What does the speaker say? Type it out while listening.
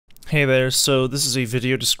Hey there, so this is a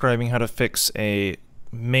video describing how to fix a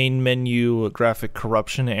main menu graphic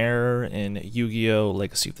corruption error in Yu-Gi-Oh!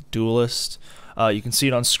 Legacy of the Duelist. You can see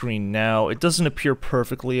it on screen now. It doesn't appear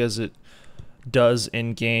perfectly as it does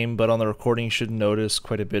in-game, but on the recording you should notice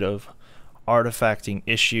quite a bit of artifacting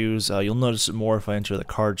issues. You'll notice it more if I enter the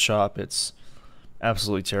card shop. It's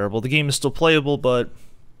absolutely terrible. The game is still playable, but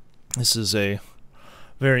this is a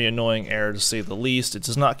very annoying error to say the least. It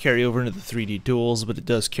does not carry over into the 3D duels, but it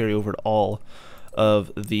does carry over to all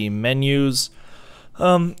of the menus.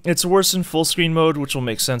 It's worse in full screen mode, which will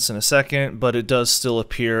make sense in a second, but it does still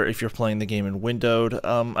appear if you're playing the game in windowed.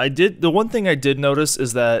 The one thing I did notice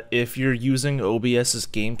is that if you're using OBS's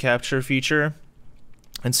game capture feature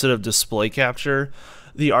instead of display capture,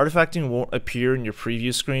 the artifacting won't appear in your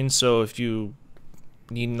preview screen. So if you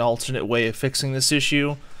need an alternate way of fixing this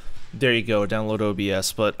issue, there you go, download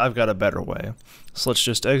OBS, but I've got a better way. So let's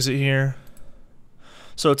just exit here.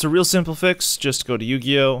 So it's a real simple fix. Just go to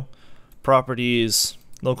Yu-Gi-Oh! Properties,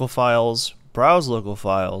 Local Files, Browse Local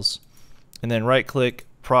Files, and then right-click,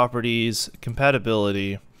 Properties,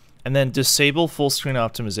 Compatibility, and then disable full screen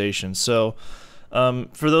optimization. So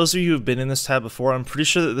for those of you who have been in this tab before, I'm pretty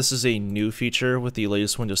sure that this is a new feature with the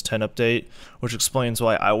latest Windows 10 update, which explains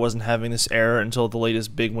why I wasn't having this error until the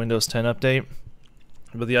latest big Windows 10 update.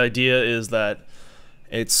 But the idea is that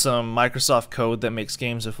it's some Microsoft code that makes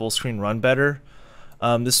games at full screen run better.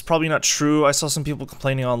 This is probably not true. I saw some people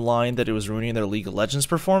complaining online that it was ruining their League of Legends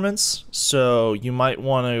performance. So you might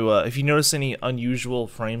want to, if you notice any unusual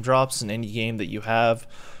frame drops in any game that you have,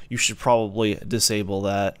 you should probably disable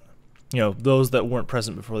that. You know, those that weren't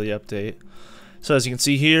present before the update. So as you can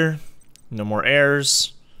see here, no more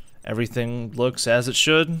errors. Everything looks as it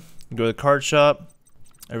should. Go to the card shop.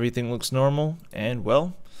 Everything looks normal, and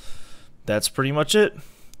well, that's pretty much it.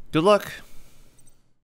 Good luck.